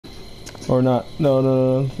Or not. No,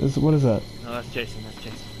 no, no. What is that? No, that's Jason. That's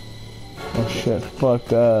Jason. Oh shit. Fuck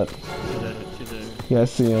that. To the Yeah, I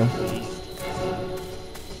see him. east.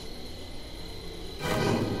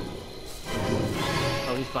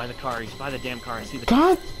 Oh, he's by the car. He's by the damn car. I see the.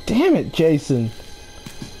 God damn it, Jason.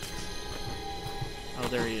 Oh,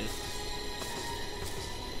 there he is.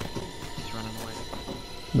 He's running away.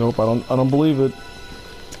 Nope, I don't believe it.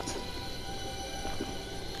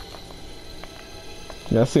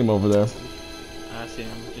 Yeah, I see him over there. I see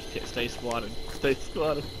him. Just stay squatted. Stay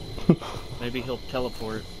squatted. Maybe he'll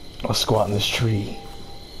teleport. I'll squat in this tree.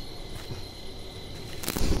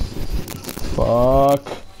 Fuck.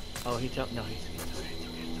 Oh, no, he's okay. It's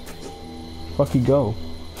okay. Fuck you go.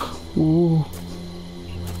 Ooh.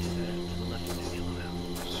 He went to the left of the yellow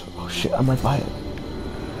house. Oh shit, I might buy it. In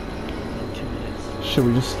 2 minutes. Should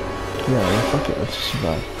we just... Yeah, fuck it, let's just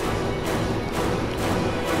survive.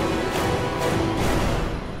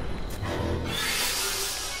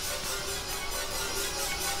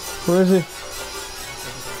 Where is he?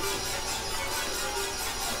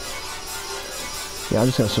 Yeah, I'm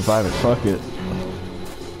just gonna survive it, fuck it.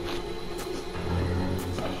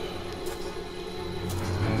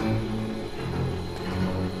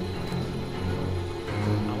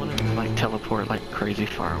 I want to like teleport like crazy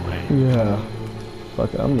far away. Yeah.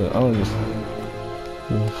 Fuck it, I'm gonna just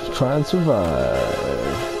try and survive.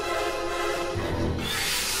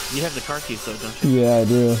 You have the car keys though, don't you? Yeah, I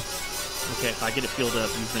do. Okay, if I get it fueled up,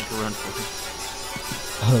 you make a run for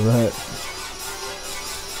Alright.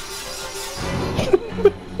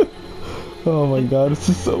 Oh my god, this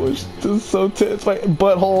is so much, this is so tense. My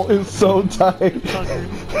butthole is so tight.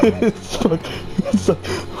 It's fucking, it's like,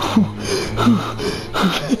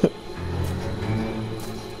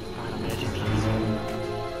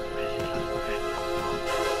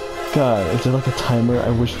 God, is there like a timer? I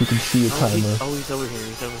wish we could see a timer. He's over here.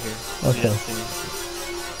 He's over here. Okay. Yeah,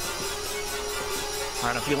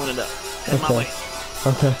 alright, I'm fueling it up. Head my way.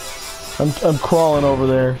 Okay. I'm crawling over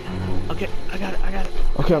there. Okay, I got it.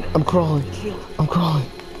 Okay, I'm crawling. I'm crawling.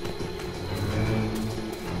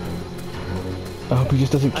 I hope he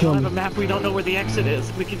just doesn't kill me. I don't have a map. We don't know where the exit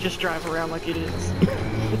is. We can just drive around like it is.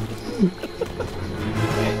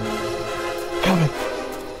 Coming.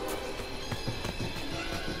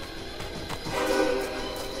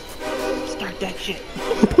 Start that shit.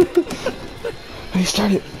 Hey,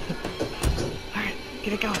 start it. Alright,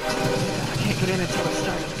 get it going. I can't get in until it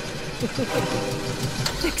starts.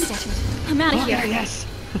 Quick, Session. I'm out of here. Yes.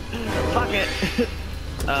 Fuck it.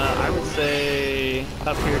 I would say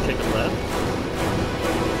up here, take a left.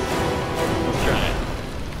 Let's try it.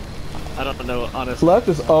 I don't know, honestly. Left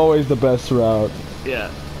is always the best route. Yeah.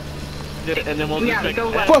 And then we'll just make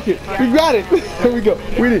go Fuck it! We got it! Here we go.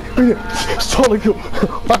 We did it. It's totally cool.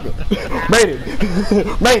 Fuck it. Made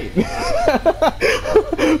it. Made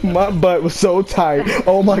it. My butt was so tight.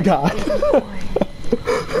 Oh my god.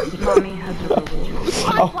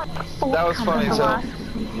 That was funny, so.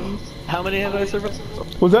 How many have I survived?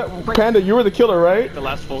 Was that Panda? You were the killer, right? The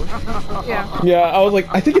last 4? Yeah. Yeah, I was like,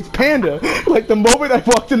 I think it's Panda. Like, the moment I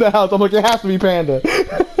walked in the house, I'm like, it has to be Panda.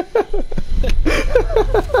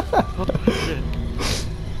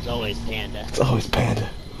 It's always Panda. It's always Panda.